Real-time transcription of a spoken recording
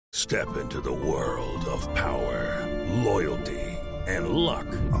Step into the world of power, loyalty, and luck.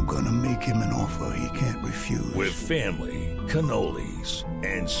 I'm gonna make him an offer he can't refuse. With family, cannolis,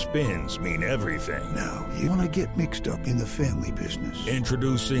 and spins mean everything. Now, you wanna get mixed up in the family business.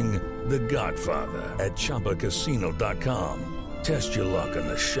 Introducing The Godfather at ChumbaCasino.com. Test your luck in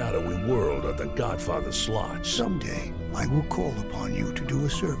the shadowy world of The Godfather slot. Someday, I will call upon you to do a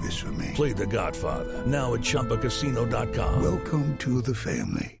service for me. Play The Godfather now at ChumbaCasino.com. Welcome to the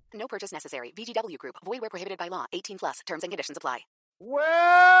family. No purchase necessary. VGW Group. Void where prohibited by law. 18 plus. Terms and conditions apply.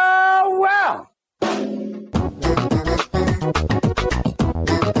 Well.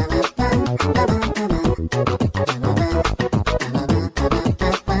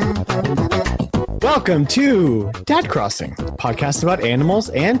 Welcome to Dad Crossing, a podcast about animals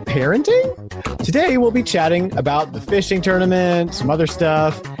and parenting. Today we'll be chatting about the fishing tournament, some other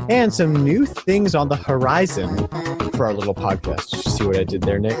stuff, and some new things on the horizon for our little podcast. Did you see what I did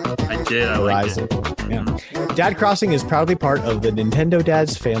there, Nick? I did. I Horizon. liked it. Yeah. Dad Crossing is proudly part of the Nintendo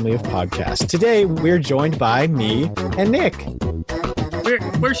Dads family of podcasts. Today we're joined by me and Nick.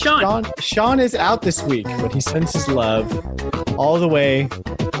 Where's Sean? Sean is out this week, but he sends his love all the way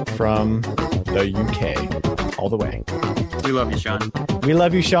from the UK. All the way. We love you, Sean. We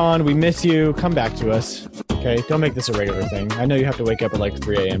love you, Sean. We miss you. Come back to us. Okay? Don't make this a regular thing. I know you have to wake up at like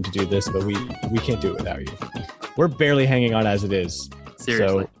 3 a.m. to do this, but we can't do it without you. We're barely hanging on as it is.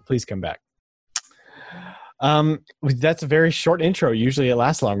 Seriously. So please come back. That's a very short intro. Usually it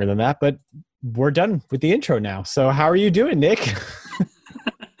lasts longer than that, but we're done with the intro now. So how are you doing, Nick?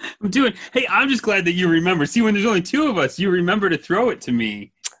 I'm just glad that you remember. See, when there's only two of us, you remember to throw it to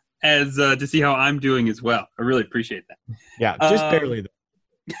me as to see how I'm doing as well. I really appreciate that. Yeah, just barely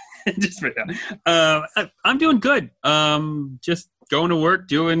though. Just right now. I'm doing good. Just going to work,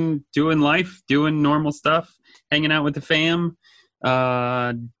 doing life, doing normal stuff, hanging out with the fam,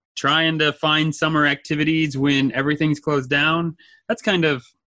 trying to find summer activities when everything's closed down. That's kind of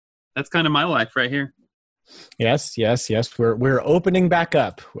my life right here. Yes. We're opening back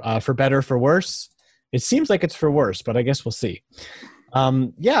up, for better, for worse. It seems like it's for worse, but I guess we'll see. I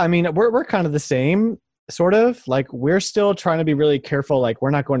mean, we're kind of the same, sort of. Like, we're still trying to be really careful. Like,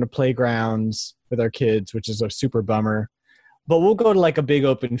 we're not going to playgrounds with our kids, which is a super bummer. But we'll go to like a big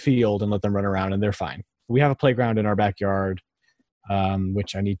open field and let them run around, and they're fine. We have a playground in our backyard,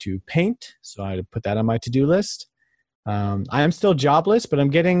 which I need to paint, so I put that on my to-do list. I am still jobless, but I'm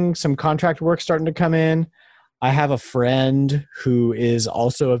getting some contract work starting to come in. I have a friend who is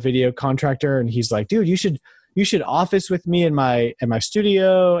also a video contractor, and he's like, dude, you should office with me in my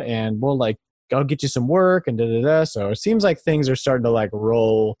studio, and we'll like, I'll get you some work and da-da-da. So it seems like things are starting to like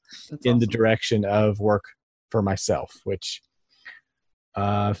roll in the direction of work for myself, which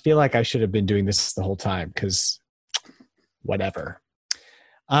I feel like I should have been doing this the whole time, because whatever.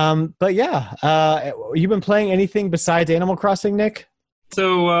 But yeah, you've been playing anything besides Animal Crossing, Nick?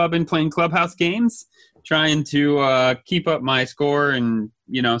 So I've been playing Clubhouse games, trying to keep up my score and,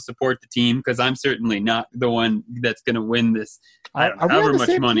 support the team, because I'm certainly not the one that's going to win this. However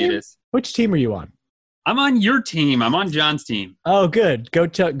much money it is. Which team are you on? I'm on your team. I'm on John's team. Oh, good. Go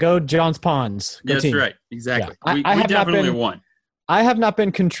John's Ponds. Go That's team. Right. Exactly. Yeah. We definitely won. I have not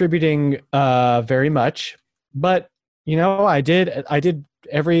been contributing very much, but I did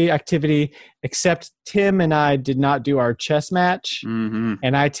every activity except Tim and I did not do our chess match,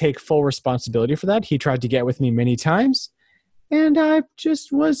 and I take full responsibility for that. He tried to get with me many times, and I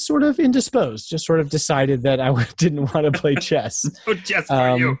just was sort of indisposed, just sort of decided that I didn't want to play chess. No chess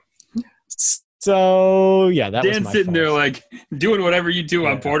for you. So yeah, that was Dan's my sitting fault. there like doing whatever you do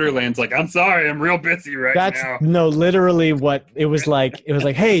on Borderlands. Like, I'm sorry, I'm real busy now. No, literally what it was like. It was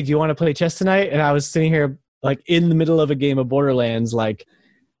like, hey, do you want to play chess tonight? And I was sitting here like in the middle of a game of Borderlands, like,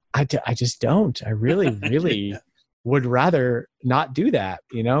 I just don't. I really, really would rather not do that,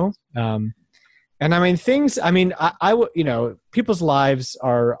 And I mean, people's lives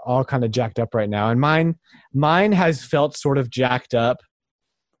are all kind of jacked up right now. And mine has felt sort of jacked up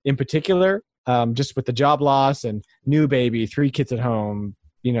in particular, just with the job loss and new baby, 3 kids at home,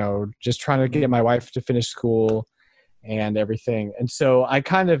 just trying to get my wife to finish school and everything. And so I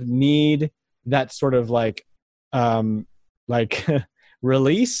kind of need that sort of like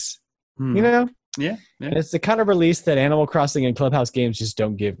release, Yeah. And it's the kind of release that Animal Crossing and Clubhouse games just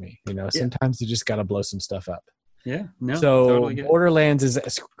don't give me. Sometimes you just got to blow some stuff up. Yeah. No. So totally Borderlands is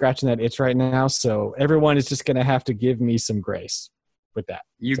scratching that itch right now. So everyone is just going to have to give me some grace with that.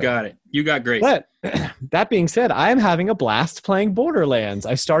 You got it. You got grace. But that being said, I'm having a blast playing Borderlands.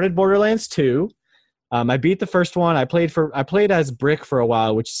 I started Borderlands 2. I beat the first one. I played as Brick for a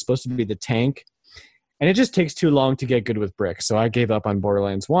while, which is supposed to be the tank. And it just takes too long to get good with brick. So I gave up on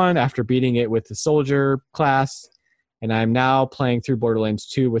Borderlands 1 after beating it with the soldier class. And I'm now playing through Borderlands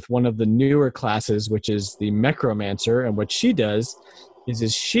 2 with one of the newer classes, which is the Necromancer. And what she does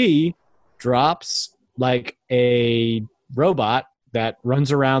is she drops like a robot that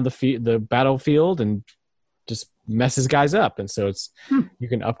runs around the battlefield and just messes guys up. And so you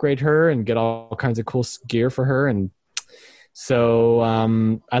can upgrade her and get all kinds of cool gear for her. And so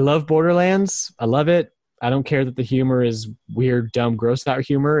I love Borderlands. I love it. I don't care that the humor is weird, dumb, gross out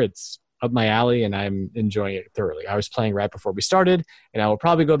humor. It's up my alley, and I'm enjoying it thoroughly. I was playing right before we started, and I will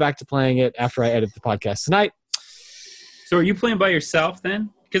probably go back to playing it after I edit the podcast tonight. So are you playing by yourself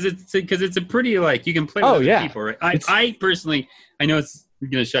then? Because it's a pretty, like, you can play with other people, right? I personally, I know it's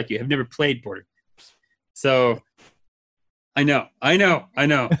going to shock you. I've never played Borderlands. So I know.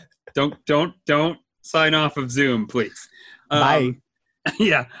 Don't sign off of Zoom, please. Bye.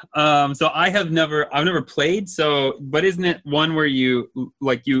 Yeah. So I've never played. So, but isn't it one where is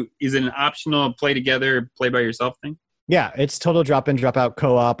it an optional play together, play by yourself thing? Yeah, it's total drop in, drop out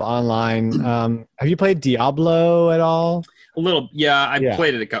co-op online. Have you played Diablo at all? A little. Yeah, I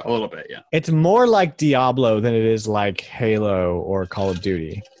played it a little bit. Yeah. It's more like Diablo than it is like Halo or Call of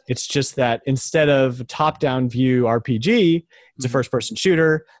Duty. It's just that instead of top-down view RPG, it's a first-person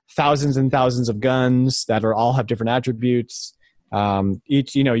shooter, thousands and thousands of guns that all have different attributes.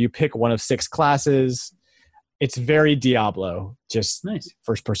 Each, you pick one of 6 classes. It's very Diablo, just nice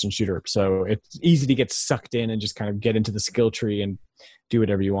first-person shooter. So it's easy to get sucked in and just kind of get into the skill tree and do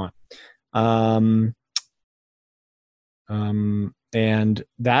whatever you want. And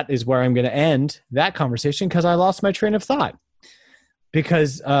that is where I'm going to end that conversation because I lost my train of thought.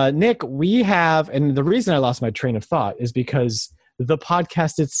 Because, Nick, and the reason I lost my train of thought is because the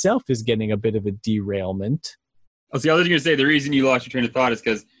podcast itself is getting a bit of a derailment. Oh, see, I was going to say the reason you lost your train of thought is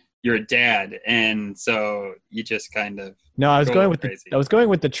because you're a dad, and so you just kind of I was going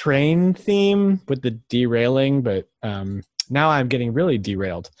with the train theme with the derailing, but now I'm getting really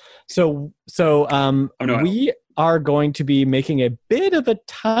derailed. We are going to be making a bit of a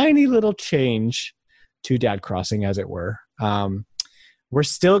tiny little change to Dad Crossing, as it were. We're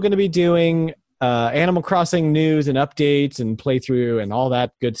still going to be doing Animal Crossing news and updates and playthrough and all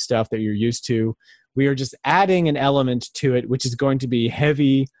that good stuff that you're used to. We are just adding an element to it, which is going to be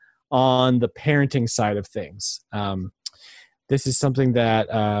heavy on the parenting side of things. This is something that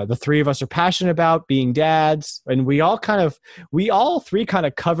the three of us are passionate about, being dads, and we all three kind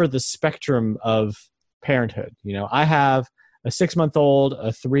of cover the spectrum of parenthood. I have a 6-month-old, a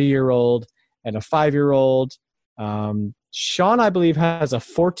 3-year-old, and a 5-year-old. Sean, I believe, has a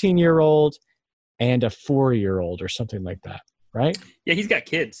 14-year-old and a 4-year-old or something like that, right? Yeah, he's got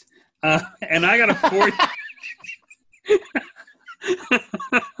kids. And I got a 4.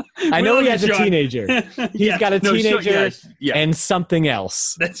 I know he has a teenager. He's got a teenager and something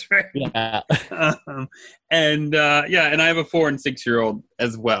else. That's right. Yeah. And I have a 4 and 6-year-old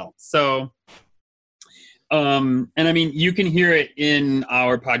as well. So, and I mean, you can hear it in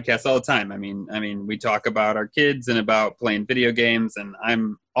our podcast all the time. I mean, we talk about our kids and about playing video games, and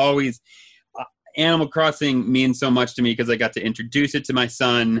I'm always Animal Crossing means so much to me because I got to introduce it to my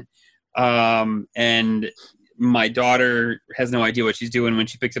son. And my daughter has no idea what she's doing when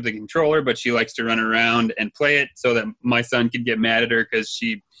she picks up the controller, but she likes to run around and play it so that my son can get mad at her because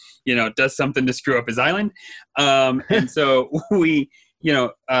she, does something to screw up his island. And so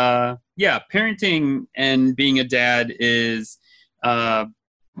parenting and being a dad is, not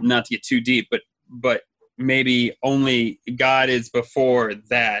to get too deep, but maybe only God is before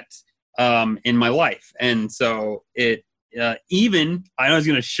that, in my life. And so even, I know it's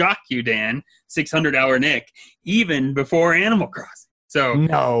going to shock you, Dan, 600-hour Nick, even before Animal Crossing. So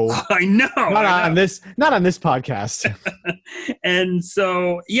no, I know. Not on this podcast. And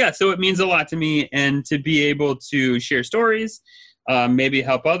so, so it means a lot to me, and to be able to share stories, maybe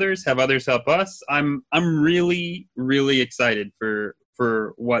help others, have others help us. I'm really, really excited for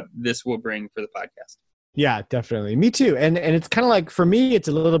what this will bring for the podcast. Yeah, definitely. Me too. And it's kind of like, for me, it's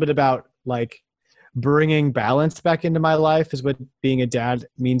a little bit about like bringing balance back into my life is what being a dad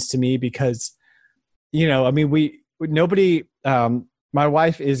means to me, because, my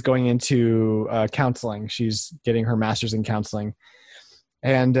wife is going into counseling. She's getting her master's in counseling.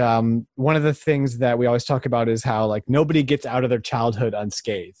 And one of the things that we always talk about is how like nobody gets out of their childhood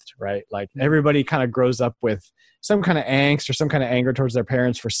unscathed, right? Like everybody kind of grows up with some kind of angst or some kind of anger towards their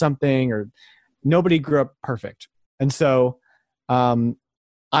parents for something, or nobody grew up perfect. And so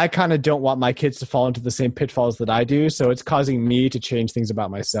I kind of don't want my kids to fall into the same pitfalls that I do. So it's causing me to change things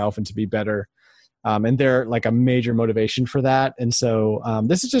about myself and to be better And they're like a major motivation for that. And so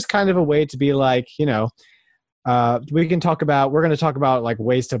this is just kind of a way to be like, we're going to talk about like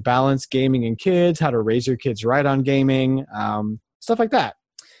ways to balance gaming and kids, how to raise your kids right on gaming, stuff like that.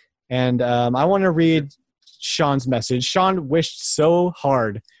 And I want to read Sean's message. Sean wished so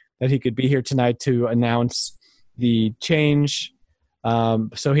hard that he could be here tonight to announce the change.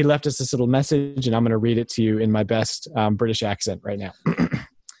 So he left us this little message, and I'm going to read it to you in my best British accent right now.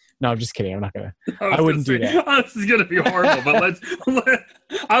 No, I'm just kidding. I'm not going to. I wouldn't do that. Oh, this is going to be horrible, but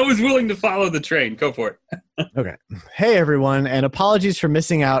I was willing to follow the train. Go for it. Okay. Hey, everyone, and apologies for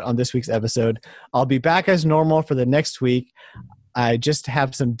missing out on this week's episode. I'll be back as normal for the next week. I just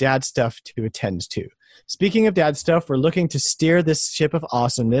have some dad stuff to attend to. Speaking of dad stuff, we're looking to steer this ship of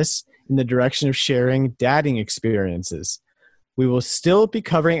awesomeness in the direction of sharing dadding experiences. We will still be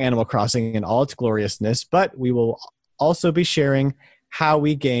covering Animal Crossing in all its gloriousness, but we will also be sharing how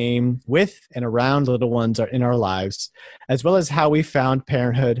we game with and around little ones in our lives, as well as how we found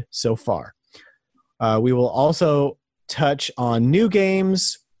parenthood so far. We will also touch on new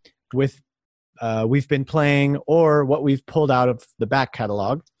games we've been playing or what we've pulled out of the back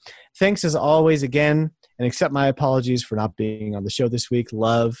catalog. Thanks as always again, and accept my apologies for not being on the show this week.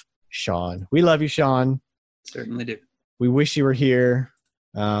 Love, Sean. We love you, Sean. Certainly do. We wish you were here.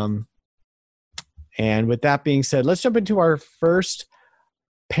 And with that being said, let's jump into our first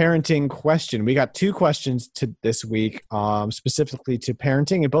parenting question. We got 2 questions to this week, specifically to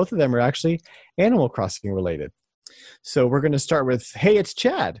parenting, and both of them are actually Animal Crossing related. So we're going to start with, hey, it's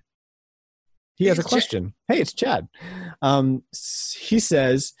Chad. He has a question. Hey, it's Chad. He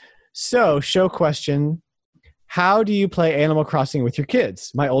says, so show question, how do you play Animal Crossing with your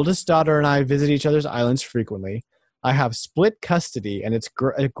kids? My oldest daughter and I visit each other's islands frequently. I have split custody, and it's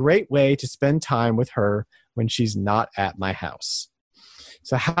a great way to spend time with her when she's not at my house.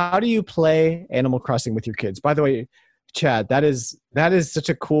 So how do you play Animal Crossing with your kids? By the way, Chad, that is such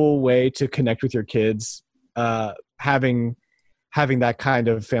a cool way to connect with your kids, having that kind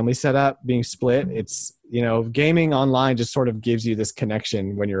of family setup, being split. It's, gaming online just sort of gives you this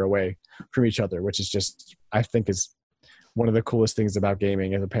connection when you're away from each other, which is just, I think, is one of the coolest things about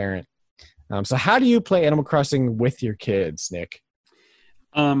gaming as a parent. So how do you play Animal Crossing with your kids, Nick?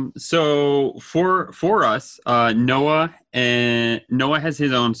 So for us, Noah has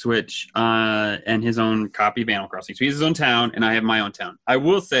his own Switch, and his own copy of Animal Crossing. So he has his own town, and I have my own town. I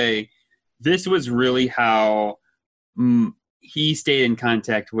will say this was really how he stayed in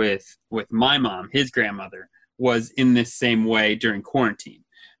contact with my mom. His grandmother was in this same way during quarantine,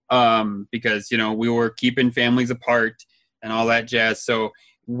 because we were keeping families apart and all that jazz. So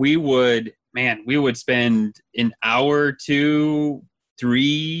we would spend an hour to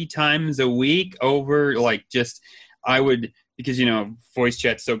 3 times a week over, because voice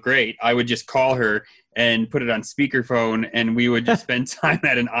chat's so great, I would just call her and put it on speakerphone, and we would just spend time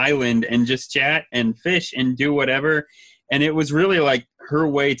at an island and just chat and fish and do whatever. And it was really like her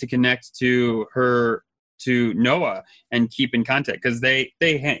way to connect to Noah and keep in contact, because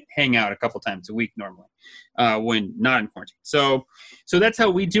they hang out a couple times a week normally, when not in quarantine. So that's how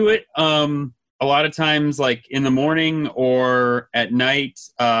we do it. A lot of times, like in the morning or at night,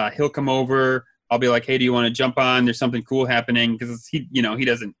 he'll come over. I'll be like, hey, do you want to jump on? There's something cool happening, because he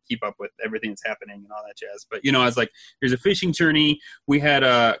doesn't keep up with everything that's happening and all that jazz. But I was like, there's a fishing tourney. We had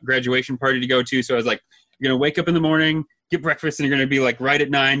a graduation party to go to, so I was like, you're gonna wake up in the morning, get breakfast, and you're gonna be like right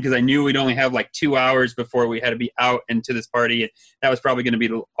at 9, because I knew we'd only have like 2 hours before we had to be out into this party. And that was probably gonna be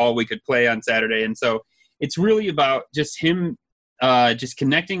all we could play on Saturday. And so it's really about just him. Just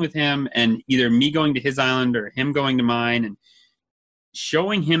connecting with him, and either me going to his island or him going to mine, and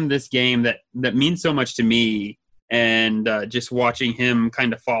showing him this game that means so much to me, and just watching him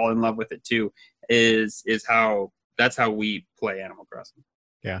kind of fall in love with it too that's how we play Animal Crossing.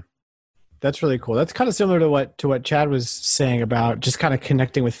 Yeah, that's really cool. That's kind of similar to what Chad was saying about just kind of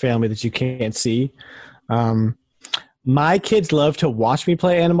connecting with family that you can't see. My kids love to watch me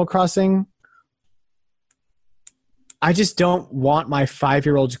play Animal Crossing. I just don't want my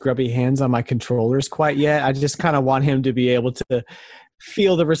 5-year-old's grubby hands on my controllers quite yet. I just kind of want him to be able to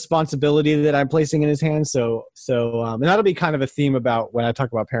feel the responsibility that I'm placing in his hands. So, and that'll be kind of a theme about when I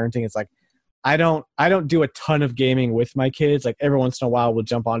talk about parenting. It's like, I don't do a ton of gaming with my kids. Like every once in a while we'll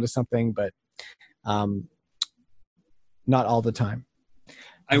jump onto something, but not all the time.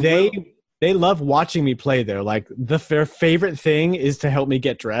 They love watching me play though. Like their favorite thing is to help me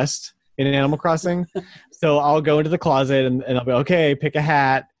get dressed in Animal Crossing. So I'll go into the closet and I'll be, okay, pick a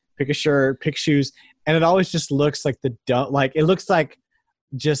hat, pick a shirt, pick shoes. And it always just looks like it looks like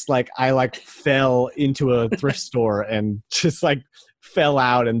just like I fell into a thrift store and just like fell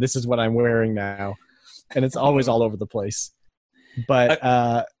out and this is what I'm wearing now. And it's always all over the place.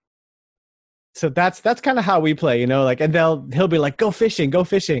 But so that's kind of how we play, you know, like, and he'll be like, go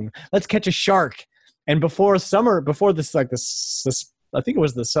fishing, let's catch a shark. And before this, I think it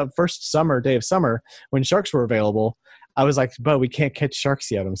was the first day of summer when sharks were available. I was like, but we can't catch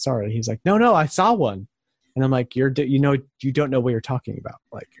sharks yet. I'm sorry. He's like, no, I saw one. And I'm like, you don't know what you're talking about.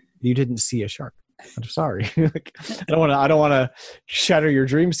 Like, you didn't see a shark. I'm sorry. Like, I don't want to shatter your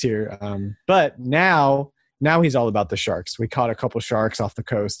dreams here. But now he's all about the sharks. We caught a couple sharks off the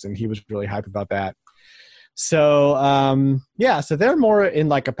coast and he was really hype about that. So, so they're more in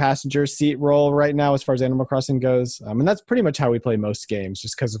like a passenger seat role right now as far as Animal Crossing goes. And that's pretty much how we play most games,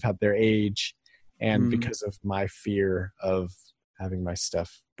 just because of their age and because of my fear of having my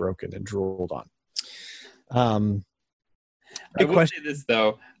stuff broken and drooled on. I will say this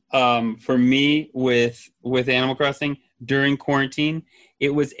though, for me with Animal Crossing during quarantine, it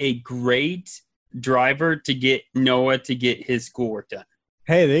was a great driver to get Noah to get his schoolwork done.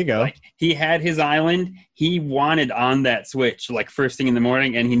 Hey, there you go. Like, he had his island. He wanted on that Switch like first thing in the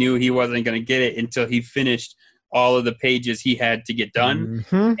morning, and he knew he wasn't going to get it until he finished all of the pages he had to get done.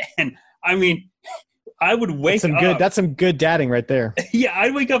 Mm-hmm. And I mean, I would wake up. That's some good dadding right there. Yeah,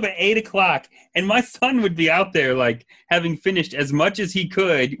 I'd wake up at 8:00, and my son would be out there like having finished as much as he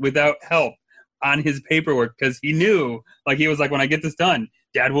could without help on his paperwork, because he knew, like, he was like, when I get this done,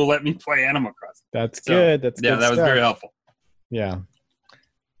 Dad will let me play Animal Crossing. That's good. That's yeah, good that was very helpful. Yeah,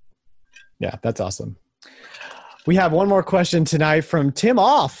 that's awesome. We have one more question tonight from Tim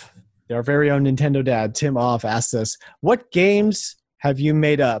Off. Our very own Nintendo dad, Tim Off, asks us, what games have you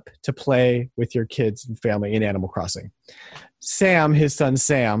made up to play with your kids and family in Animal Crossing? Sam, his son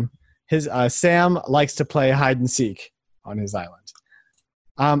Sam, Sam likes to play hide and seek on his island.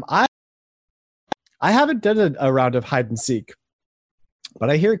 I haven't done a round of hide and seek,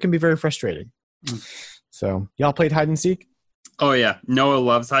 but I hear it can be very frustrating. So, y'all played hide and seek? Oh yeah, Noah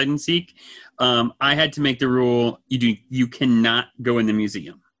loves hide and seek. I had to make the rule: you cannot go in the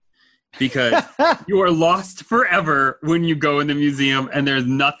museum, because you are lost forever when you go in the museum, and there's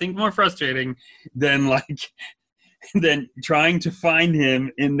nothing more frustrating than trying to find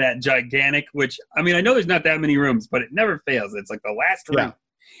him in that gigantic. Which, I mean, I know there's not that many rooms, but it never fails. It's like the last room. Yeah.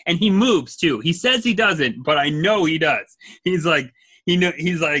 And he moves too. He says he doesn't, but I know he does. He's like, he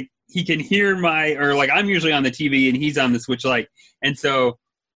can hear I'm usually on the TV and he's on the Switch Lite. And so,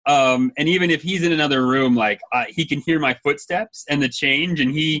 and even if he's in another room, he can hear my footsteps and the change,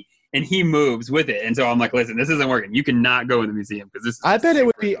 and he moves with it. And so I'm like, listen, this isn't working. You cannot go in the museum because this is I bet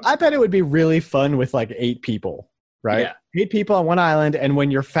it would be really fun with like 8 people, right? Yeah. 8 people on one island, and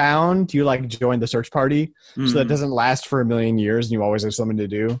when you're found, you like join the search party, so that doesn't last for a million years and you always have something to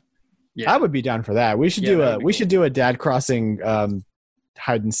do. Yeah. I would be down for that. We should do a Dad Crossing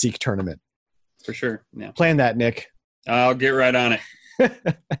hide and seek tournament. For sure. Yeah. Plan that, Nick. I'll get right on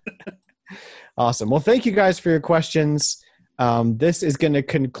it. Awesome. Well, thank you guys for your questions. This is going to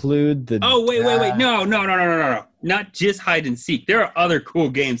conclude the... Oh, wait. No. Not just hide and seek. There are other cool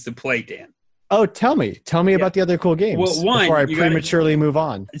games to play, Dan. Oh, tell me about the other cool games. Well, one, before I prematurely move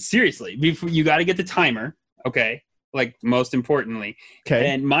on. Seriously, you got to get the timer, okay? Like, most importantly. Okay.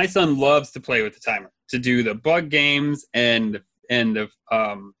 And my son loves to play with the timer, to do the bug games and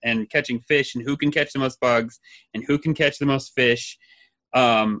catching fish, and who can catch the most bugs and who can catch the most fish.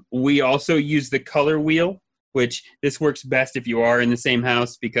 We also use the color wheel, which this works best if you are in the same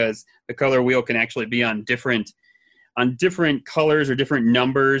house, because the color wheel can actually be on different colors or different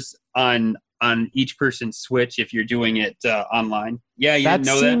numbers on each person's Switch if you're doing it online. Yeah, you didn't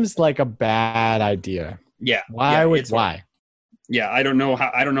know that? That seems like a bad idea. Yeah. Why? Yeah, I don't know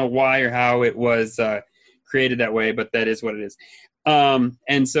why or how it was created that way, but that is what it is.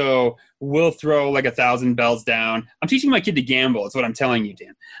 And so we'll throw like 1,000 bells down. I'm teaching my kid to gamble. It's what I'm telling you,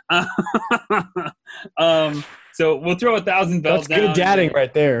 Dan. So we'll throw 1,000 bells down. That's good dadding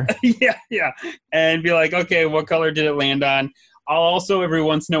right there. Yeah. And be like, okay, what color did it land on? I'll also every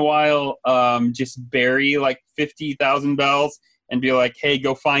once in a while just bury like 50,000 bells and be like, hey,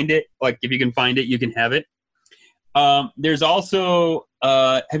 go find it. Like, if you can find it, you can have it. There's also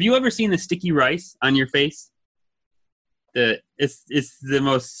have you ever seen the sticky rice on your face? It's the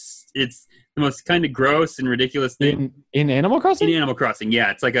most kind of gross and ridiculous thing in Animal Crossing. In Animal Crossing,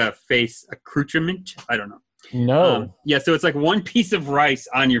 yeah, it's like a face accoutrement. I don't know. No. Yeah, so it's like one piece of rice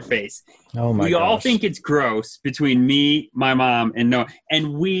on your face. Oh my! We all think it's gross between me, my mom, and Noah,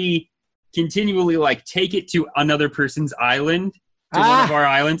 and we continually like take it to another person's island to one of our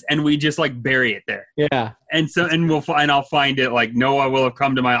islands, and we just like bury it there. Yeah. And I'll find it like Noah will have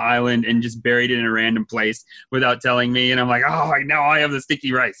come to my island and just buried it in a random place without telling me. And I'm like, oh, now I have the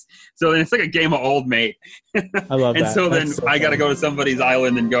sticky rice. So then it's like a game of old mate. I love and that. so That's then I got to go to somebody's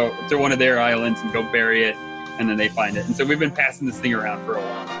island and go to one of their islands and go bury it. And then they find it. And so we've been passing this thing around for a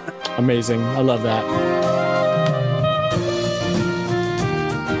while. Amazing. I love that.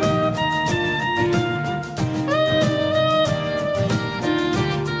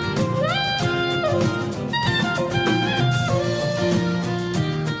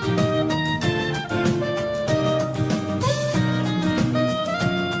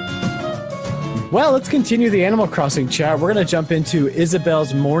 Well, let's continue the Animal Crossing chat. We're going to jump into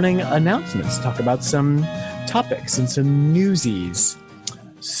Isabel's morning announcements, talk about some topics and some newsies.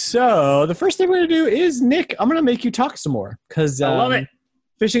 So the first thing we're going to do is, Nick, I'm going to make you talk some more because I love it.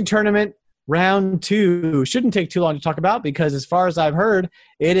 Fishing tournament round 2 shouldn't take too long to talk about because as far as I've heard,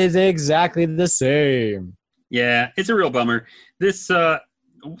 it is exactly the same. Yeah, it's a real bummer.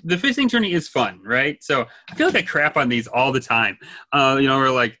 The fishing tourney is fun, right? So I feel like I crap on these all the time. We're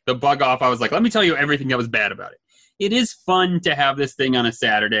like the bug off. I was like, let me tell you everything that was bad about it. It is fun to have this thing on a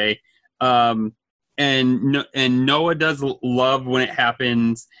Saturday. And Noah does love when it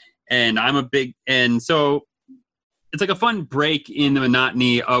happens. And so it's like a fun break in the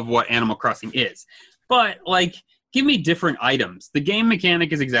monotony of what Animal Crossing is. But like, give me different items. The game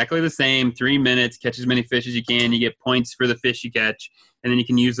mechanic is exactly the same. 3 minutes, catch as many fish as you can. You get points for the fish you catch. And then you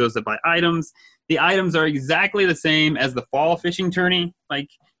can use those to buy items. The items are exactly the same as the fall fishing tourney. Like,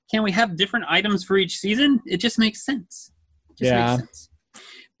 can we have different items for each season? It just makes sense. Makes sense.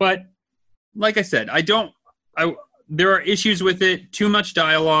 But like I said, there are issues with it. Too much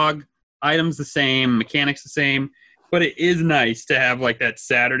dialogue. Items the same. Mechanics the same. But it is nice to have like that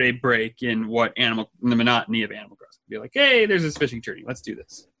Saturday break in the monotony of Animal Crossing. Be like, hey, there's this fishing tourney. Let's do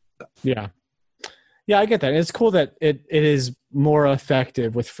this. So. Yeah. Yeah, I get that. It's cool that it is more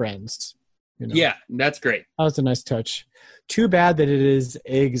effective with friends. Yeah, that's great. That was a nice touch. Too bad that it is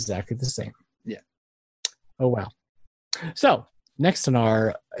exactly the same. Yeah. Oh, wow. So, next on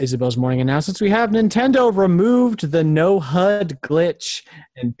our Isabel's morning announcements, we have Nintendo removed the no HUD glitch,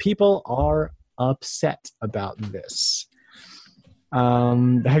 and people are upset about this.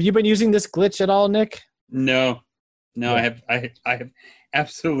 Have you been using this glitch at all, Nick? No, yeah. I have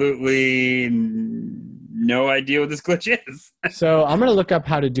absolutely no idea what this glitch is. So I'm going to look up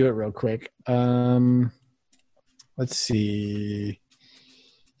how to do it real quick. Let's see.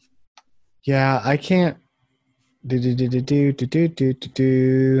 Yeah, I can't.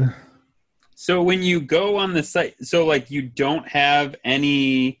 So when you go on the site, so like you don't have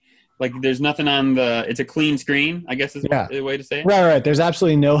any, like there's nothing on it's a clean screen, I guess is the way to say it. Right. There's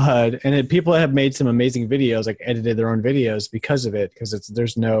absolutely no HUD. And people have made some amazing videos, like edited their own videos because of it, because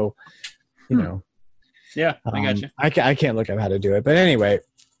there's no, Yeah, I got you. I can't look up how to do it. But anyway,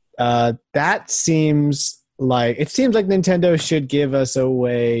 it seems like Nintendo should give us a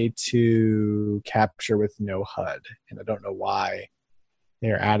way to capture with no HUD. And I don't know why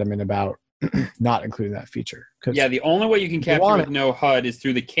they're adamant about not including that feature. Yeah, the only way you can capture with no HUD is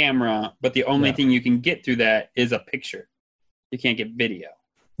through the camera, but the only thing you can get through that is a picture. You can't get video.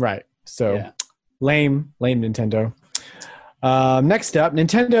 Right. So lame Nintendo. Next up,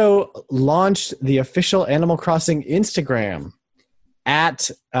 Nintendo launched the official Animal Crossing Instagram at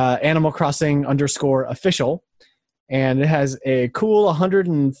Animal Crossing _official. And it has a cool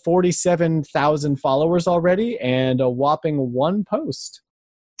 147,000 followers already and a whopping 1 post.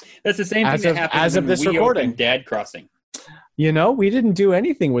 That's the same thing that happened as of this recording. Dad Crossing. We didn't do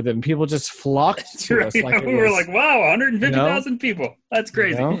anything with it, and people just flocked to us. Like we were like, wow, 150,000 people. That's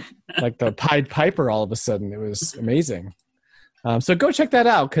crazy. Like the Pied Piper all of a sudden. It was amazing. So go check that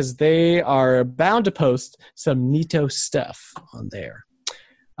out because they are bound to post some neato stuff on there.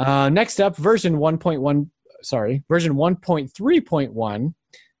 Next up, version 1.3.1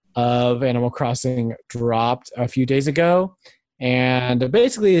 of Animal Crossing dropped a few days ago. And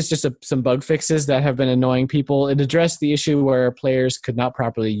basically, it's just some bug fixes that have been annoying people. It addressed the issue where players could not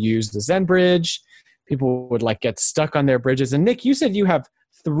properly use the Zen Bridge. People would get stuck on their bridges. And Nick, you said you have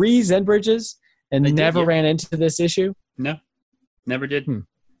 3 Zen Bridges and never ran into this issue? No, never did.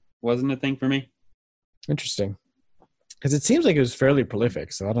 Wasn't a thing for me. Interesting. Because it seems like it was fairly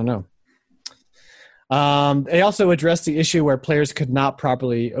prolific, so I don't know. They also addressed the issue where players could not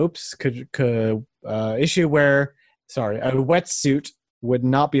properly, a wetsuit would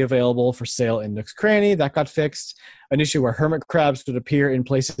not be available for sale in Nook's Cranny. That got fixed. An issue where hermit crabs would appear in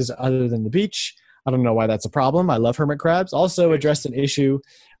places other than the beach. I don't know why that's a problem. I love hermit crabs. Also addressed an issue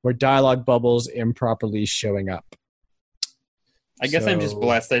where dialogue bubbles improperly showing up. I guess I'm just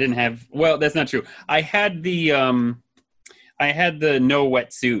blessed. I didn't have. Well, that's not true. I had the no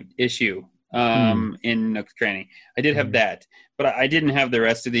wetsuit issue in Nook's Cranny. I did have that, but I didn't have the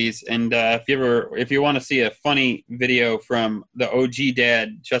rest of these. And if you want to see a funny video from the OG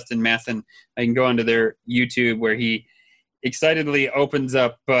dad, Justin Masson, I can go onto their YouTube where he excitedly opens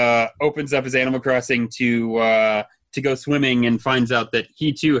up his Animal Crossing to go swimming and finds out that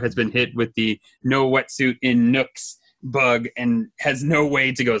he too has been hit with the no wetsuit in Nook's bug and has no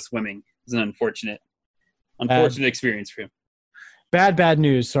way to go swimming. It's an unfortunate experience for him. Bad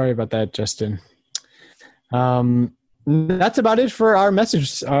news. Sorry about that, Justin. That's about it for our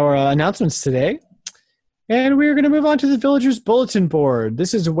announcements today. And we're going to move on to the Villagers Bulletin Board.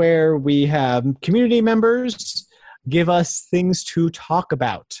 This is where we have community members give us things to talk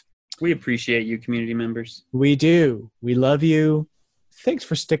about. We appreciate you, community members. We do. We love you. Thanks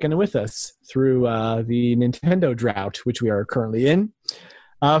for sticking with us through the Nintendo drought, which we are currently in.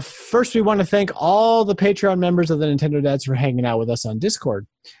 First, we want to thank all the Patreon members of the Nintendo Dads for hanging out with us on Discord.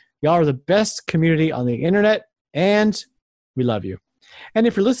 Y'all are the best community on the internet, and we love you. And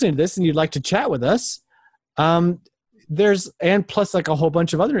if you're listening to this and you'd like to chat with us, plus like a whole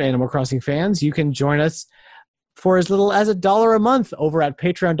bunch of other Animal Crossing fans, you can join us for as little as $1 a month over at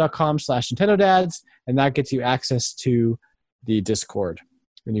patreon.com/NintendoDads, and that gets you access to the Discord.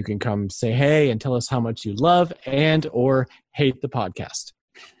 And you can come say hey and tell us how much you love and or hate the podcast.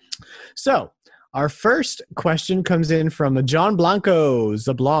 So our first question comes in from John Blanco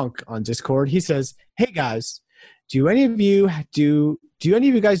Zablanc on Discord. He says, "Hey guys, do any of you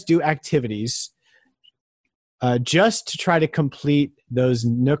guys do activities just to try to complete those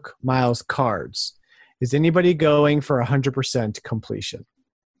Nook Miles cards? Is anybody going for 100% completion?"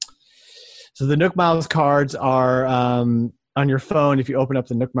 So the Nook Miles cards are on your phone. If you open up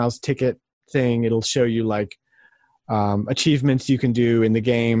the Nook Miles ticket thing, it'll show you like achievements you can do in the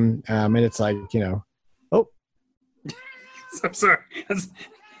game, and it's like, oh. So sorry.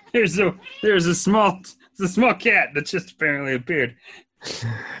 There's a small cat that just apparently appeared.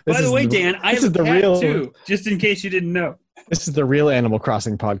 By the way, Dan, I have a cat too, just in case you didn't know. This is the real Animal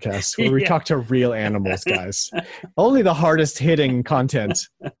Crossing podcast where we talk to real animals, guys. Only the hardest hitting content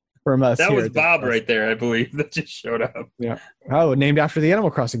from us. That was Bob right there, I believe, that just showed up. Yeah. Oh, named after the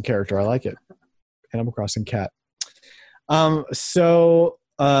Animal Crossing character. I like it. Animal Crossing cat. So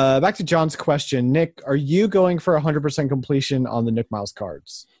back to John's question. Nick, are you going for 100% completion on the Nook Miles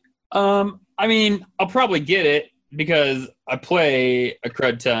cards? I mean, I'll probably get it because I play a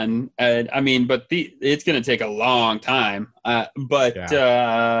crud ton. But it's going to take a long time.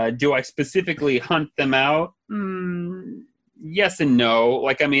 Do I specifically hunt them out? Yes and no.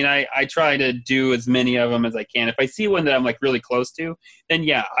 Like, I mean, I try to do as many of them as I can. If I see one that I'm like really close to, then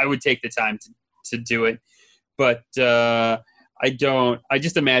yeah, I would take the time to do it. But I don't. I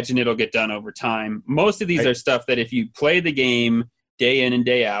just imagine it'll get done over time. Most of these are stuff that if you play the game day in and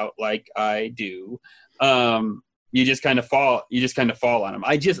day out, like I do, you just kind of fall. You just kind of fall on them.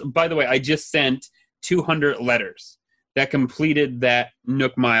 By the way, I just sent 200 letters that completed that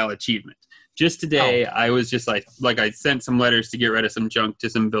Nook Mile achievement. Just today, I was just like I sent some letters to get rid of some junk to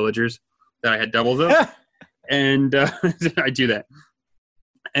some villagers that I had doubles of, and I do that.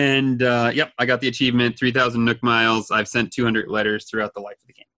 And yep, I got the achievement, 3,000 Nook Miles. I've sent 200 letters throughout the life of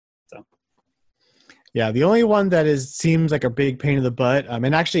the game. So, yeah, the only one that seems like a big pain in the butt,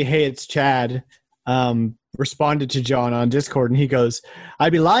 and actually, hey, it's Chad, responded to John on Discord, and he goes,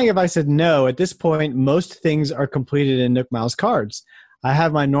 "I'd be lying if I said no. At this point, most things are completed in Nook Miles cards. I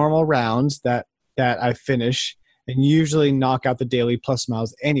have my normal rounds that I finish and usually knock out the daily plus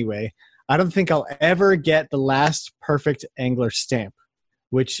miles anyway. I don't think I'll ever get the last perfect angler stamp,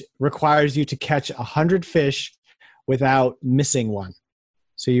 which requires you to catch 100 fish without missing one.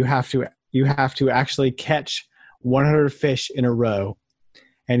 So you have to actually catch 100 fish in a row,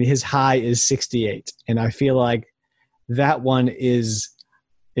 and his high is 68. And I feel like that one is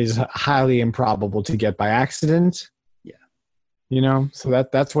highly improbable to get by accident. So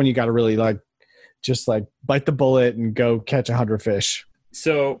that's when you got to really just bite the bullet and go catch 100 fish.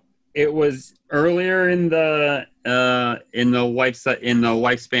 So it was earlier in the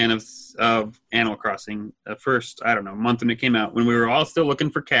lifespan of Animal Crossing, the first month when it came out, when we were all still looking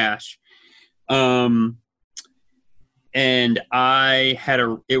for cash, and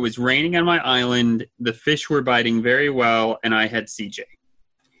it was raining on my island. The fish were biting very well, and I had CJ.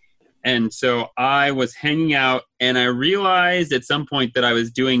 And so I was hanging out, and I realized at some point that I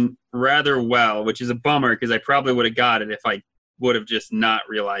was doing rather well, which is a bummer because I probably would have got it if I would have just not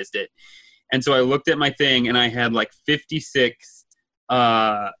realized it. And so I looked at my thing, and I had 56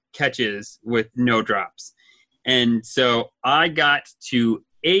 catches with no drops. And so I got to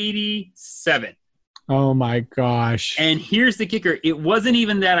 87. Oh my gosh. And here's the kicker. It wasn't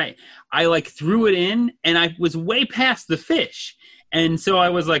even that I like threw it in and I was way past the fish. And so I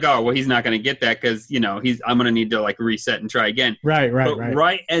was like, oh, well, he's not going to get that because, you know, I'm going to need to like reset and try again. Right. But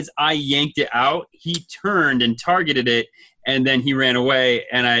right as I yanked it out, he turned and targeted it, and then he ran away,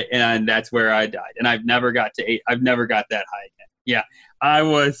 and that's where I died. And I've never got that high again. Yeah, I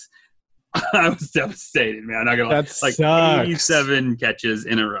was devastated, man. I'm not gonna lie. That Like sucks. 87 catches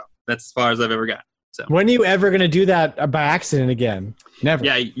in a row. That's as far as I've ever got. So When are you ever going to do that by accident again? Never.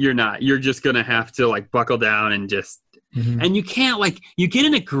 yeah, you're not. You're just gonna have to like buckle down and just. Mhm. And you can't like you get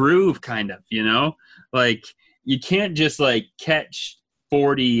in a groove kind of, you know, like you can't just like catch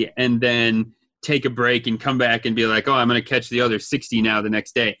 40 and then take a break and come back and be like, oh, I'm going to catch the other 60 now the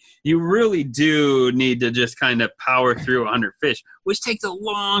next day. You really do need to just kind of power through 100 fish, which takes a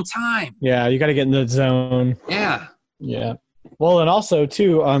long time. Yeah, you got to get in the zone. Yeah. Yeah. Well, and also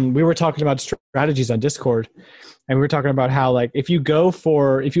too, we were talking about strategies on Discord, and we were talking about how like if you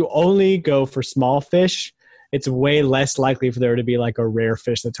only go for small fish, it's way less likely for there to be like a rare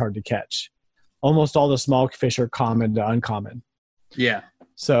fish that's hard to catch. Almost all the small fish are common to uncommon. Yeah.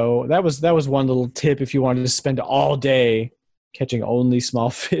 So that was one little tip if you wanted to spend all day catching only small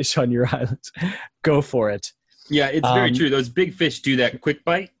fish on your island. Go for it. Yeah, it's very true. Those big fish do that quick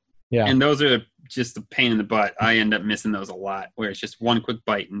bite. Yeah. And those are just a pain in the butt. I end up missing those a lot where it's just one quick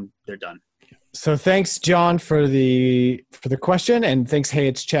bite and they're done. So thanks, John, for the question, and thanks, Hey,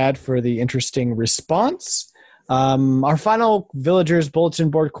 it's Chad, for the interesting response. Our final Villagers Bulletin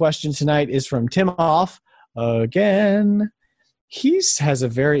Board question tonight is from Tim Off again. He has a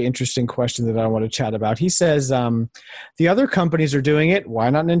very interesting question that I want to chat about. He says, the other companies are doing it. Why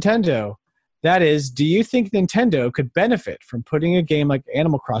not Nintendo? That is, do you think Nintendo could benefit from putting a game like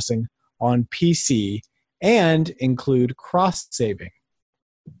Animal Crossing on PC and include cross-saving?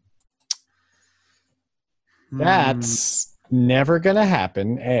 That's never going to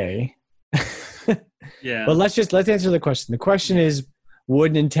happen, A. Yeah. But let's answer the question. The question is,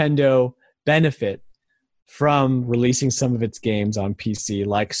 would Nintendo benefit from releasing some of its games on PC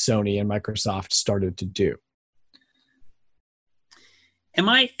like Sony and Microsoft started to do? Am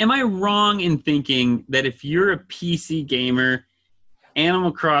I wrong in thinking that if you're a PC gamer,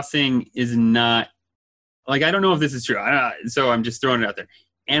 Animal Crossing is not like, I don't know if this is true. So I'm just throwing it out there.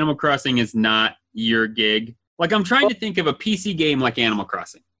 Animal Crossing is not your gig. Like I'm trying to think of a PC game like Animal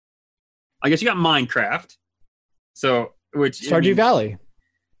Crossing. I guess you got Minecraft. So Stardew Valley.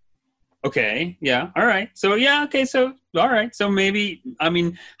 Okay, yeah, all right. So yeah, okay, so all right. So maybe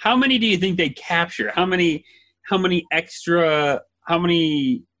how many do you think they capture? How many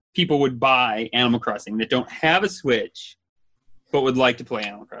people would buy Animal Crossing that don't have a Switch but would like to play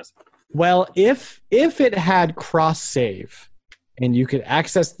Animal Crossing? Well, if it had cross save and you could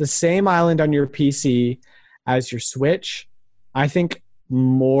access the same island on your PC as your Switch, I think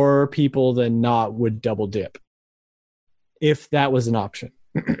more people than not would double dip if that was an option.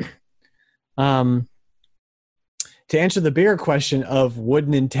 To answer the bigger question of would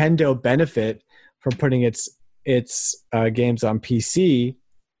Nintendo benefit from putting its games on PC,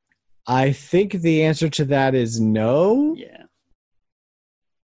 I think the answer to that is no. Yeah.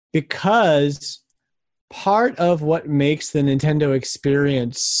 Because part of what makes the Nintendo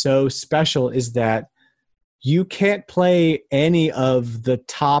experience so special is that you can't play any of the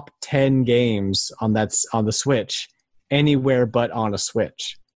top 10 games on the Switch anywhere but on a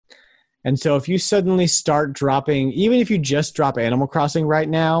Switch. And so if you suddenly start dropping, even if you just drop Animal Crossing right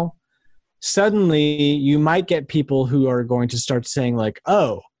now, suddenly you might get people who are going to start saying like,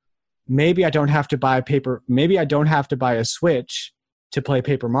 oh, maybe I don't have to buy a Switch to play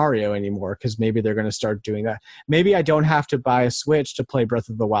Paper Mario anymore, because maybe they're going to start doing that. Maybe I don't have to buy a Switch to play Breath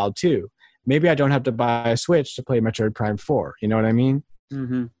of the Wild 2. Maybe I don't have to buy a Switch to play Metroid Prime 4. You know what I mean?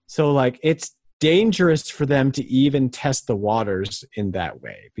 Mm-hmm. So like it's dangerous for them to even test the waters in that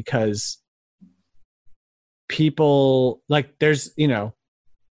way, because people like there's,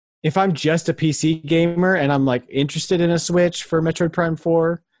 if I'm just a PC gamer and I'm like interested in a Switch for Metroid Prime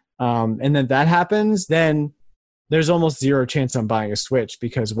 4, and then that happens, then there's almost zero chance I'm buying a Switch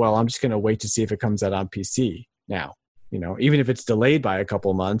because, well, I'm just going to wait to see if it comes out on PC now, even if it's delayed by a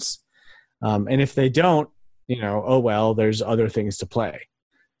couple months. And if they don't, oh, well, there's other things to play.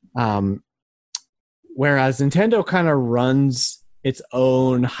 Whereas Nintendo kind of runs its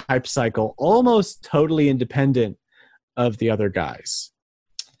own hype cycle, almost totally independent of the other guys.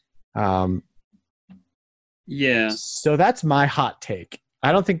 Yeah. So that's my hot take.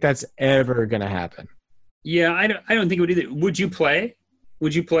 I don't think that's ever going to happen. Yeah, I don't think it would either. Would you play?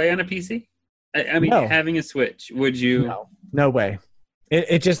 Would you play on a PC? I mean, No. having a Switch, would you? No way.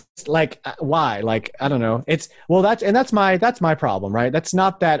 It just like why? Like I don't know. That's my problem, right? That's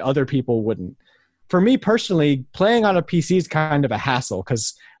not that other people wouldn't. For me personally, playing on a PC is kind of a hassle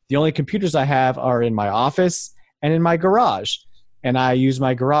because the only computers I have are in my office and in my garage, and I use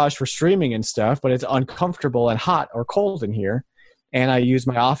my garage for streaming and stuff. But it's uncomfortable and hot or cold in here, and I use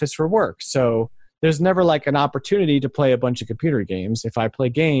my office for work. So there's never like an opportunity to play a bunch of computer games. If I play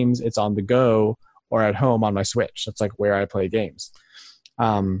games, it's on the go or at home on my Switch. That's like where I play games.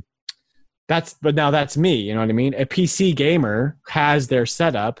 But now that's me, you know what I mean? A PC gamer has their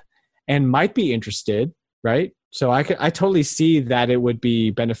setup and might be interested, right? So I totally see that it would be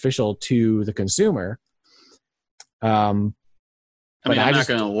beneficial to the consumer. I'm not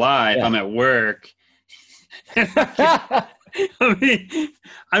going to lie. If I'm at work, I mean,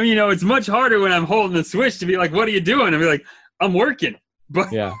 it's much harder when I'm holding the Switch to be like, what are you doing? I'd be like, I'm working. But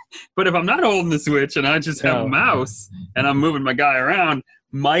but if I'm not holding the Switch and I just have a mouse and I'm moving my guy around,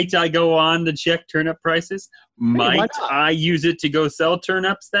 might I go on to check turnip prices? Might I use it to go sell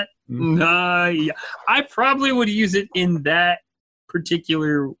turnips? I probably would use it in that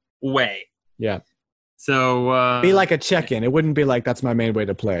particular way. Yeah. So be like a check-in. It wouldn't be like that's my main way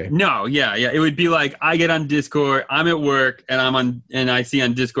to play. No, yeah. It would be like I get on Discord, I'm at work, and I see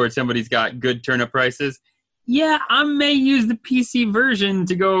on Discord somebody's got good turnip prices. Yeah, I may use the PC version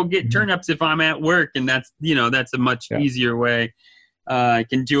to go get turnips if I'm at work, and that's a much easier way. I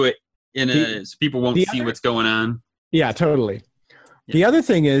can do it so people won't see what's going on. Yeah, totally. Yeah. The other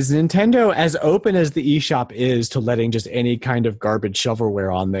thing is Nintendo, as open as the eShop is to letting just any kind of garbage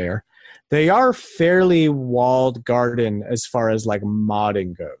shovelware on there, they are fairly walled garden as far as like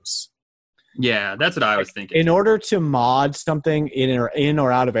modding goes. Yeah, that's what I was thinking. In order to mod something in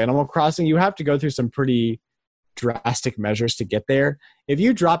or out of Animal Crossing, you have to go through some pretty drastic measures to get there. If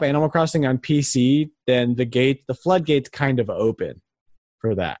you drop Animal Crossing on PC, then the floodgate's kind of open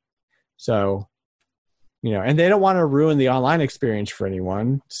for that. So, and they don't want to ruin the online experience for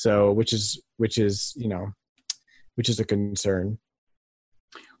anyone. So, which is a concern.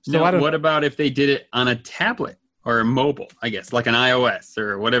 So now, what about if they did it on a tablet or a mobile, I guess, like an iOS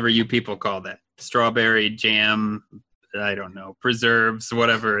or whatever you people call that? Strawberry jam, I don't know, preserves,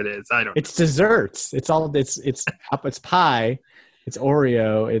 whatever it is. I don't know. It's desserts. It's pie. It's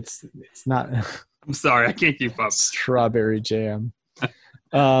Oreo. It's not. I'm sorry, I can't keep up. Strawberry jam.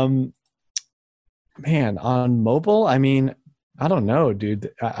 Man, on mobile, I mean, I don't know,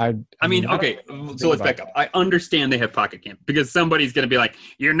 dude. I mean, okay, so let's back up. I understand they have Pocket Camp because somebody's going to be like,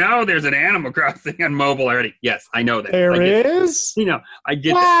 there's an Animal Crossing on mobile already. Yes, I know that. There is? I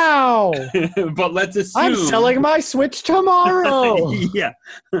get that. Wow. But let's assume. I'm selling my Switch tomorrow. Yeah.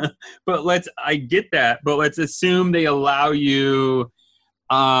 I get that, but let's assume they allow you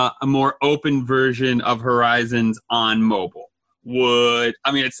a more open version of Horizons on mobile.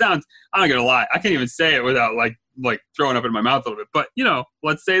 It sounds, I'm not going to lie, I can't even say it without like throwing up in my mouth a little bit, but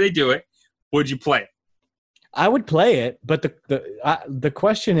let's say they do it. Would you play it? I would play it, but the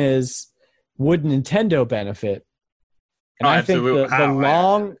question is, would Nintendo benefit? And I think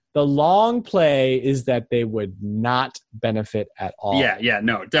the long play is that they would not benefit at all. Yeah,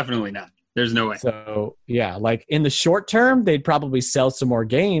 no, definitely not. There's no way. So yeah, like in the short term, they'd probably sell some more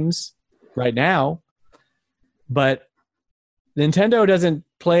games right now, but Nintendo doesn't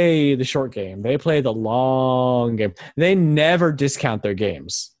play the short game. They play the long game. They never discount their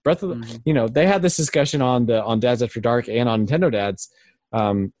games. They had this discussion on Dads After Dark and on Nintendo Dads.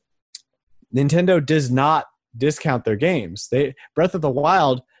 Nintendo does not discount their games. Breath of the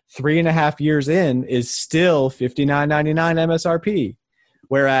Wild, 3.5 years in, is still $59.99 MSRP.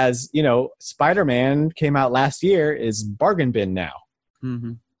 Whereas, Spider-Man came out last year, is bargain bin now.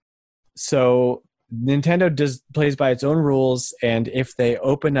 Mm-hmm. So Nintendo plays by its own rules, and if they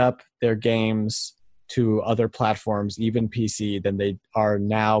open up their games to other platforms, even PC, then they are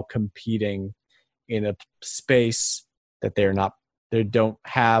now competing in a space that they don't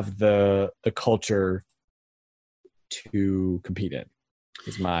have the culture to compete in,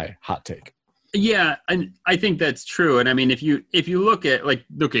 is my hot take. Yeah, and I think that's true. And I mean, if you look at I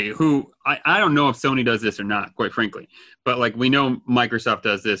don't know if Sony does this or not, quite frankly, but we know Microsoft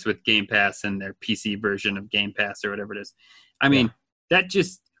does this with Game Pass and their PC version of Game Pass or whatever it is. I mean, that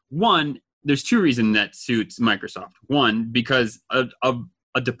just there's two reasons that suits Microsoft. One, because a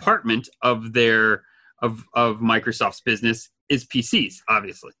department of Microsoft's business is PCs,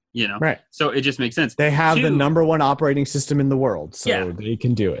 obviously, Right. So it just makes sense. They have the number one operating system in the world, so they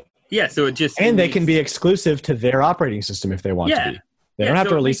can do it. Yeah, so they can be exclusive to their operating system if they want to be. They don't have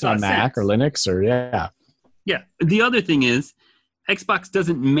to release it on Mac or Linux or Yeah. The other thing is, Xbox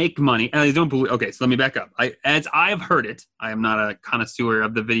doesn't make money. And I don't believe. Okay, so let me back up. As I've heard it, I am not a connoisseur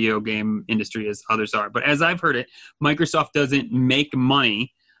of the video game industry as others are, but as I've heard it, Microsoft doesn't make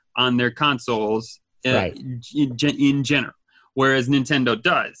money on their consoles in general, whereas Nintendo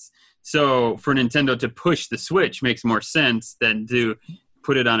does. So for Nintendo to push the Switch makes more sense than to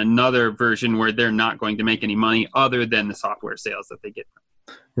put it on another version where they're not going to make any money other than the software sales that they get.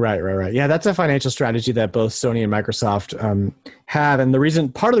 Right. Yeah, that's a financial strategy that both Sony and Microsoft have,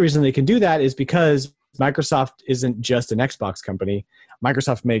 and part of the reason they can do that is because Microsoft isn't just an Xbox company.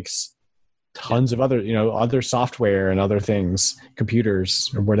 Microsoft makes tons of other software and other things,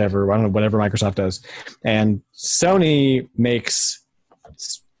 computers or whatever. I don't know, whatever Microsoft does, and Sony makes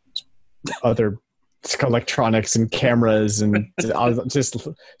other electronics and cameras and just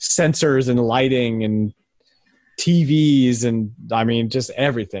sensors and lighting and TVs and I mean just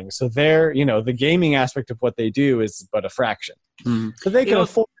everything. So they're the gaming aspect of what they do is but a fraction. So they can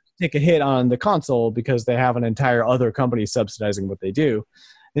afford to take a hit on the console because they have an entire other company subsidizing what they do.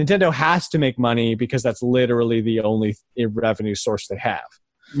 Nintendo has to make money because that's literally the only revenue source they have.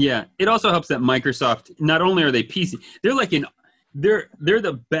 Yeah, it also helps that Microsoft, not only are they PC, they're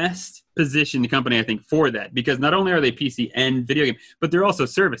the best positioned company, I think, for that, because not only are they PC and video game, but they're also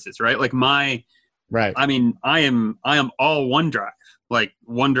services, right? Like I mean, I am all OneDrive. Like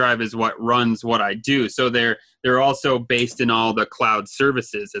OneDrive is what runs what I do. So they're also based in all the cloud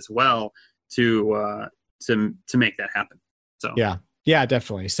services as well to make that happen. So yeah,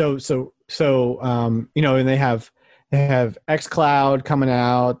 definitely. So and they have xCloud coming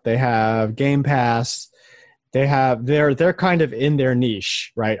out. They have Game Pass. They're kind of in their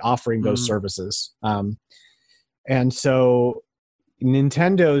niche, right? Offering those services. And so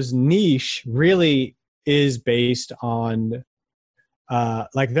Nintendo's niche really is based on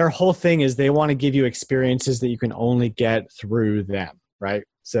their whole thing is they want to give you experiences that you can only get through them, right?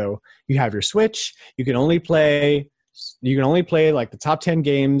 So you have your Switch, you can only play like the top 10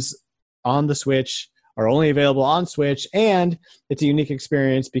 games on the Switch are only available on Switch, and it's a unique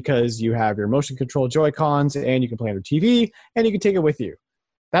experience because you have your motion control Joy-Cons and you can play on your TV and you can take it with you.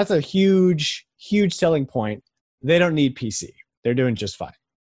 That's a huge, huge selling point. They don't need PC. They're doing just fine.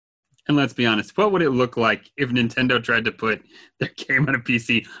 And let's be honest, what would it look like if Nintendo tried to put their game on a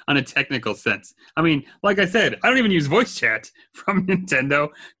PC on a technical sense? I mean, like I said, I don't even use voice chat from Nintendo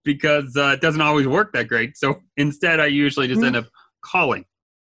because it doesn't always work that great. So instead, I usually just end up calling.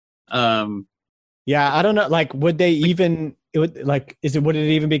 Yeah, I don't know. Like, would they even? Would it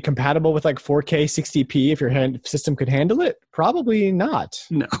even be compatible with like 4K 60p if your system could handle it? Probably not.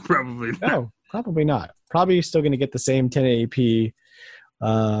 No, probably not. No, probably not. Probably still going to get the same 1080p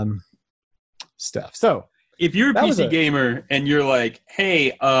stuff. So if you're a PC gamer and you're like,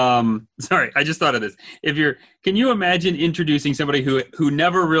 hey, sorry, I just thought of this. Can you imagine introducing somebody who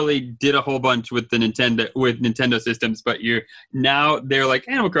never really did a whole bunch with Nintendo systems, but they're like,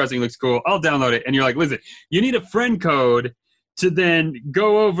 Animal Crossing looks cool, I'll download it. And you're like, listen, you need a friend code to then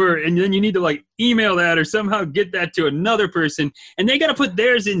go over, and then you need to like email that or somehow get that to another person, and they got to put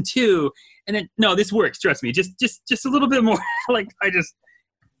theirs in too. And then, no, this works. Trust me. Just a little bit more.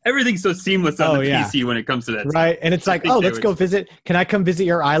 Everything's so seamless on the PC when it comes to that. Right. And it's like, let's go visit. Can I come visit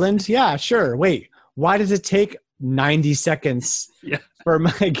your island? Yeah, sure. Wait, why does it take 90 seconds for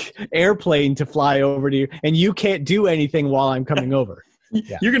my airplane to fly over to you? And you can't do anything while I'm coming over.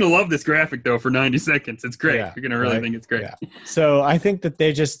 Yeah. You're going to love this graphic, though, for 90 seconds. It's great. You're going to really think it's great. Yeah. So I think that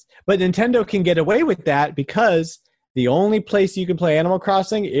but Nintendo can get away with that because the only place you can play Animal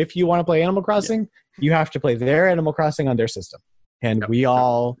Crossing, if you want to play Animal Crossing, you have to play their Animal Crossing on their system. And we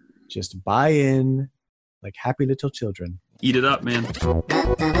all just buy in like happy little children. Eat it up, man. So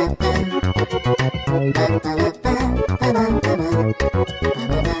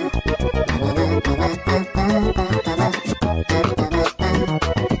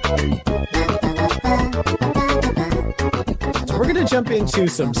we're going to jump into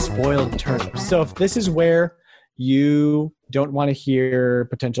some spoiled turnips. So if this is where you don't want to hear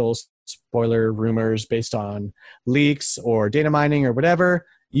potential spoiler rumors based on leaks or data mining or whatever,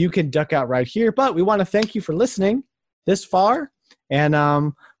 you can duck out right here. But we want to thank you for listening this far, and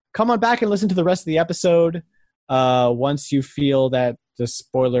come on back and listen to the rest of the episode once you feel that the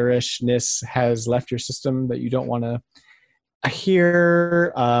spoilerishness has left your system that you don't want to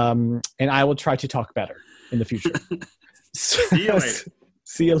hear, and I will try to talk better in the future. See you later.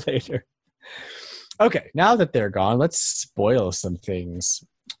 See you later. Okay, now that they're gone, let's spoil some things.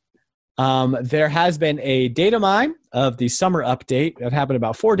 There has been a data mine of the summer update that happened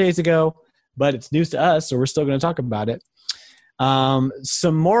about 4 days ago, but it's news to us, so we're still going to talk about it.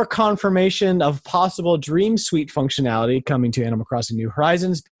 Some more confirmation of possible Dream Suite functionality coming to Animal Crossing New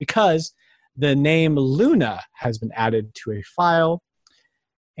Horizons because the name Luna has been added to a file.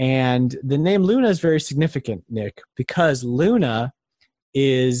 And the name Luna is very significant, Nick, because Luna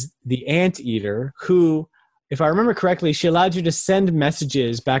is the anteater who, if I remember correctly, she allowed you to send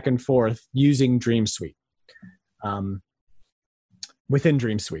messages back and forth using Dream Suite. Within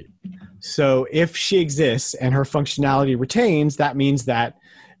Dream Suite. So if she exists and her functionality retains, that means that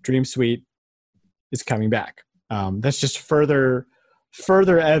Dream Suite is coming back. That's just further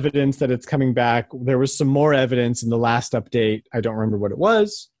evidence that it's coming back. There was some more evidence in the last update. I don't remember what it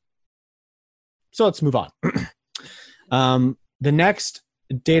was. So let's move on. The next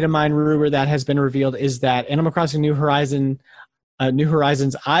data mine rumor that has been revealed is that Animal Crossing New Horizons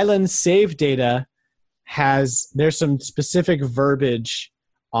island save data there's some specific verbiage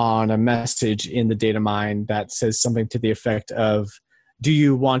on a message in the data mine that says something to the effect of, do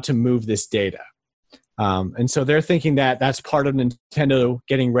you want to move this data? And so they're thinking that that's part of Nintendo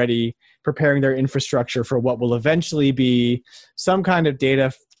getting ready, preparing their infrastructure for what will eventually be some kind of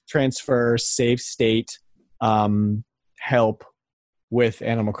data transfer, save state help with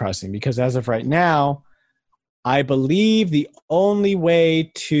Animal Crossing. Because as of right now, I believe the only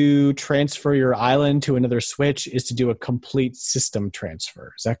way to transfer your island to another Switch is to do a complete system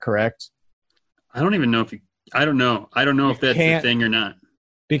transfer. Is that correct? I don't even know I don't know if that's a thing or not.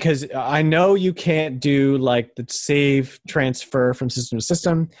 Because I know you can't do like the save transfer from system to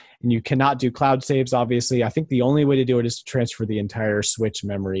system, and you cannot do cloud saves, obviously. I think the only way to do it is to transfer the entire Switch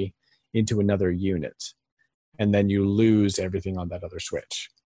memory into another unit. And then you lose everything on that other Switch,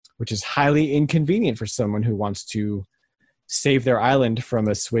 which is highly inconvenient for someone who wants to save their island from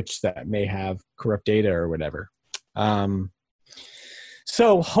a Switch that may have corrupt data or whatever.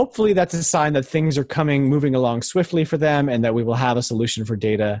 So hopefully that's a sign that things are moving along swiftly for them, and that we will have a solution for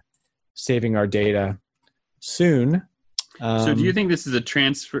saving our data soon. So do you think this is a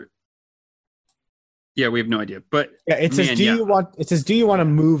transfer? Yeah, we have no idea. But yeah, it says, do you want to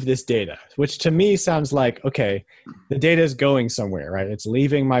move this data? Which to me sounds like, okay, the data is going somewhere, right? It's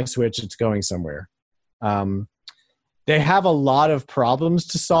leaving my Switch, it's going somewhere. They have a lot of problems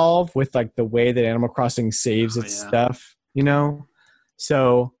to solve with like the way that Animal Crossing saves its stuff, you know?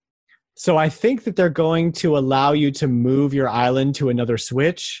 So I think that they're going to allow you to move your island to another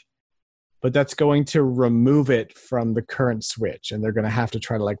Switch, but that's going to remove it from the current Switch, and they're going to have to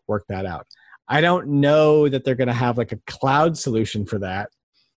try to like work that out. I don't know that they're going to have like a cloud solution for that,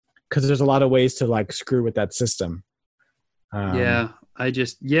 because there's a lot of ways to like screw with that system.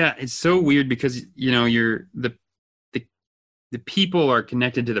 It's so weird because, you know, the people are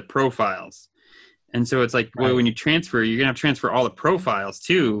connected to the profiles. And so it's like, well, when you transfer, you're going to have to transfer all the profiles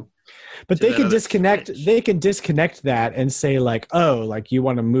too. But they can disconnect. They can disconnect that and say like, oh, like you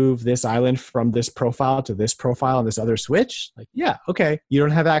want to move this island from this profile to this profile on this other Switch. Like, yeah, okay. You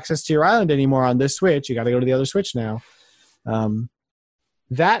don't have access to your island anymore on this Switch. You got to go to the other Switch now.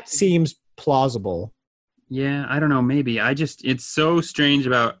 That seems plausible. Yeah, I don't know. Maybe it's so strange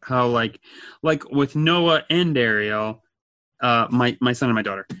about how like with Noah and Ariel, my son and my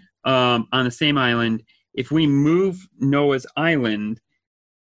daughter, on the same island. If we move Noah's island,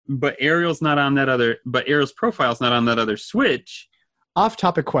 but Ariel's profile's not on that other Switch.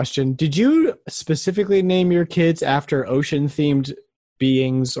 Off-topic question: did you specifically name your kids after ocean-themed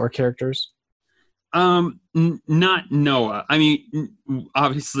beings or characters? Not Noah. I mean,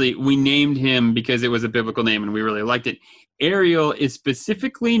 obviously, we named him because it was a biblical name and we really liked it. Ariel is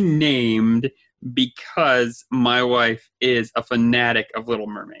specifically named because my wife is a fanatic of Little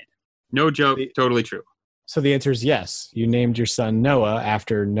Mermaid. No joke, totally true. So the answer is yes. You named your son Noah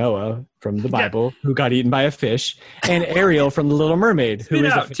after Noah from the Bible, who got eaten by a fish, and Ariel from The Little Mermaid, who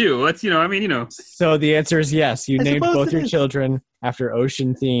is too. Let's, So the answer is yes. You named both your children after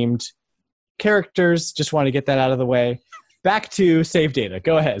ocean-themed characters. Just want to get that out of the way. Back to save data.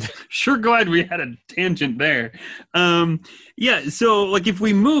 Go ahead. Sure, glad we had a tangent there. So like if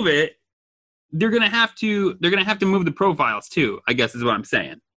we move it, they're gonna have to move the profiles too, I guess is what I'm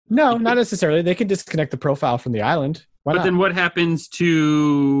saying. No, not necessarily. They can disconnect the profile from the island. Why not? Then what happens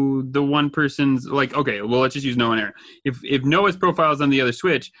to the one person's, like, okay, well, let's just use Noah and Ariel. If Noah's profile is on the other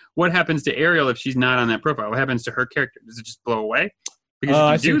Switch, what happens to Ariel if she's not on that profile? What happens to her character? Does it just blow away? Because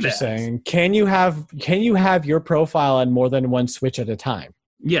I see what you're saying. Can you have your profile on more than one Switch at a time?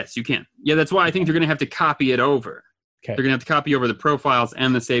 Yes, you can. Yeah, that's why I think they're going to have to copy it over. Okay. They're going to have to copy over the profiles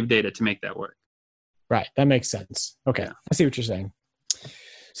and the save data to make that work. Right. That makes sense. Okay. Yeah. I see what you're saying.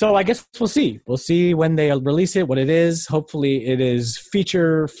 So I guess we'll see. We'll see when they release it, what it is. Hopefully it is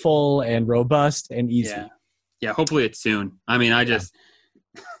feature full and robust and easy. Yeah. Yeah, hopefully it's soon. I mean, I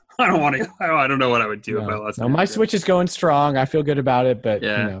don't want to. I don't know what I would do if I lost. No, my Switch is going strong. I feel good about it, but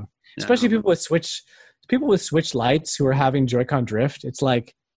especially people with Switch Lites who are having Joy-Con drift. It's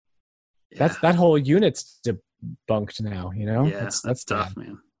like that whole unit's debunked now. Yeah, that's tough,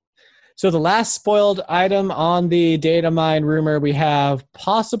 man. So the last spoiled item on the data mine rumor, we have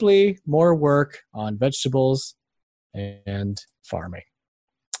possibly more work on vegetables and farming.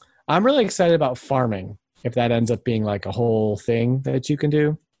 I'm really excited about farming if that ends up being like a whole thing that you can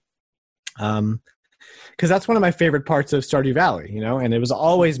do. Because that's one of my favorite parts of Stardew Valley, and it was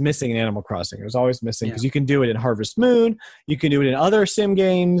always missing in Animal Crossing. It was always missing because you can do it in Harvest Moon, you can do it in other sim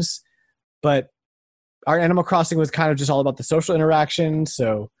games, but our Animal Crossing was kind of just all about the social interaction.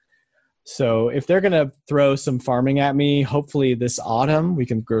 So if they're going to throw some farming at me, hopefully this autumn we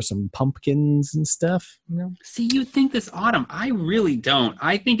can grow some pumpkins and stuff. See, you think this autumn? I really don't.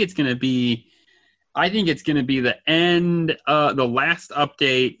 I think it's going to be the end, the last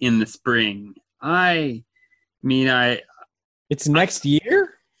update in the spring. It's next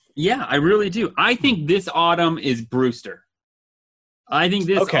year? Yeah, I really do. I think this autumn is Brewster. I think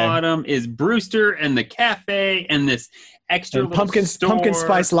this autumn is Brewster and the cafe and this extra and pumpkin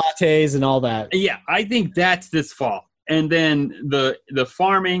spice lattes and all that. Yeah, I think that's this fall. And then the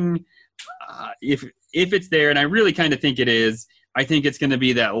farming, if it's there, and I really kind of think it is, I think it's going to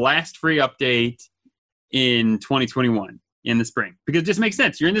be that last free update in 2021 in the spring, because it just makes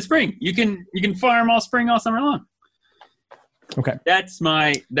sense. You're in the spring. You can farm all spring, all summer long. Okay, that's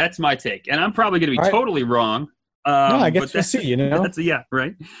my take, and I'm probably going to be totally wrong. No, I guess we'll see.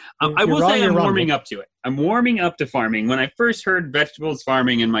 Right. I will say I'm warming up to it. I'm warming up to farming. When I first heard vegetables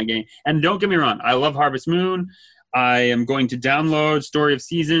farming in my game, and don't get me wrong, I love Harvest Moon. I am going to download Story of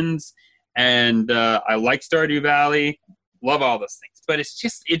Seasons, and I like Stardew Valley. Love all those things, but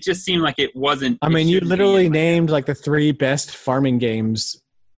it just seemed like it wasn't. I mean, you literally named like the 3 best farming games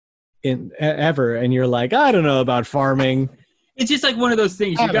ever, and you're like, I don't know about farming. It's just like one of those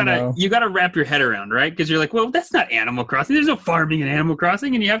things you gotta wrap your head around, right? Because you're like, well, that's not Animal Crossing. There's no farming in Animal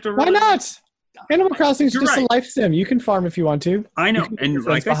Crossing, and you have to. Why not? Animal Crossing is just a life sim. You can farm if you want to. I know, and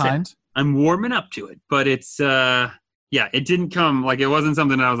like I said, I'm warming up to it, but it's it didn't come like it wasn't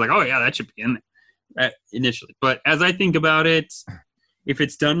something that I was like, oh yeah, that should be in there initially. But as I think about it, if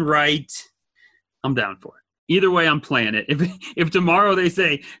it's done right, I'm down for it. Either way, I'm playing it. If tomorrow they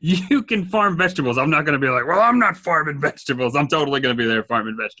say you can farm vegetables, I'm not going to be like, well, I'm not farming vegetables. I'm totally going to be there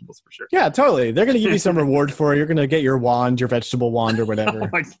farming vegetables for sure. Yeah, totally. They're going to give you some reward for it. You're going to get your wand, your vegetable wand or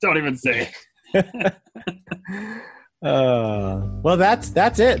whatever. Don't even say it. Well, that's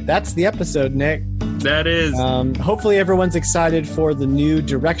it. That's the episode, Nick. That is. Hopefully everyone's excited for the new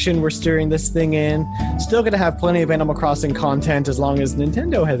direction we're steering this thing in. Still going to have plenty of Animal Crossing content as long as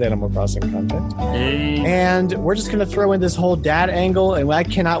Nintendo has Animal Crossing content. Hey. And we're just going to throw in this whole dad angle, and I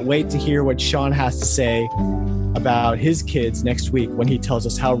cannot wait to hear what Sean has to say about his kids next week when he tells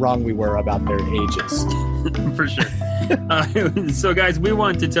us how wrong we were about their ages. For sure. So, guys, we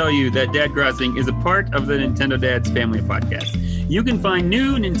want to tell you that Dad Crossing is a part of the Nintendo Dads family podcast. You can find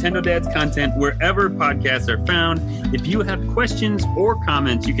new Nintendo Dads content wherever podcasts are found. If you have questions or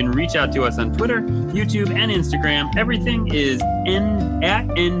comments, you can reach out to us on Twitter, YouTube, and Instagram. Everything is at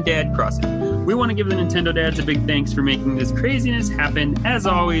NDadCrossing. We want to give the Nintendo Dads a big thanks for making this craziness happen, as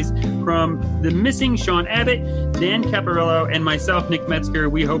always, from the missing Sean Abbott, Dan Caparillo, and myself, Nick Metzger.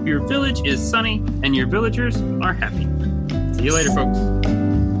 We hope your village is sunny and your villagers are happy. See you later, folks.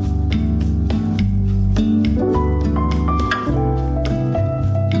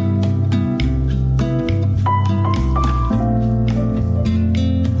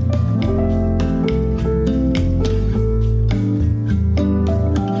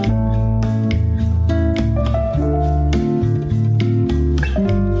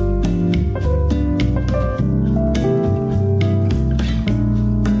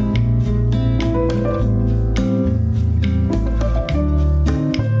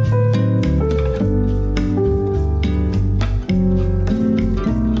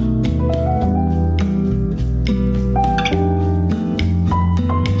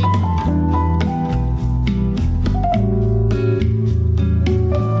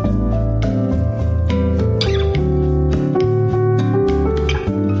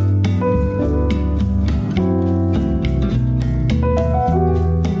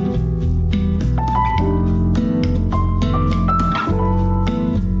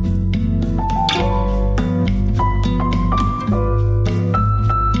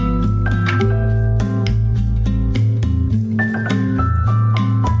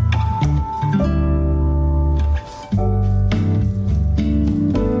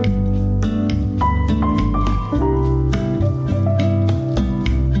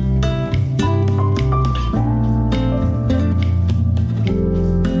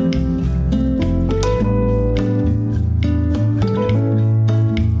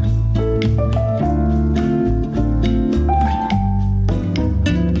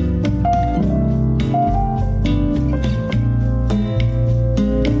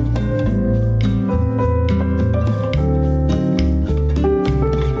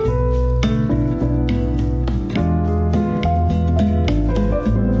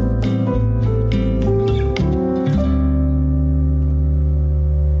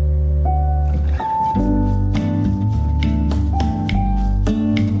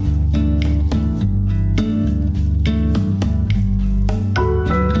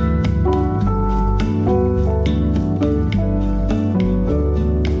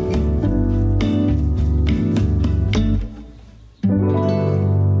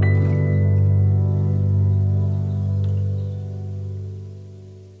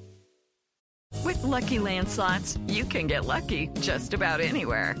 Lucky Land Slots, you can get lucky just about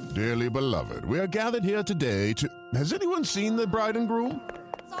anywhere. Dearly beloved, we are gathered here today to... Has anyone seen the bride and groom?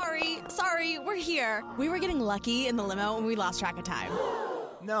 Sorry, we're here. We were getting lucky in the limo and we lost track of time.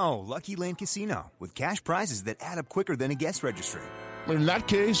 No, Lucky Land Casino, with cash prizes that add up quicker than a guest registry. In that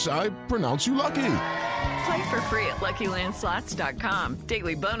case, I pronounce you lucky. Play for free at LuckyLandSlots.com.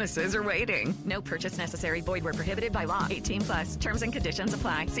 Daily bonuses are waiting. No purchase necessary. Void where prohibited by law. 18+. Terms and conditions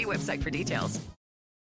apply. See website for details.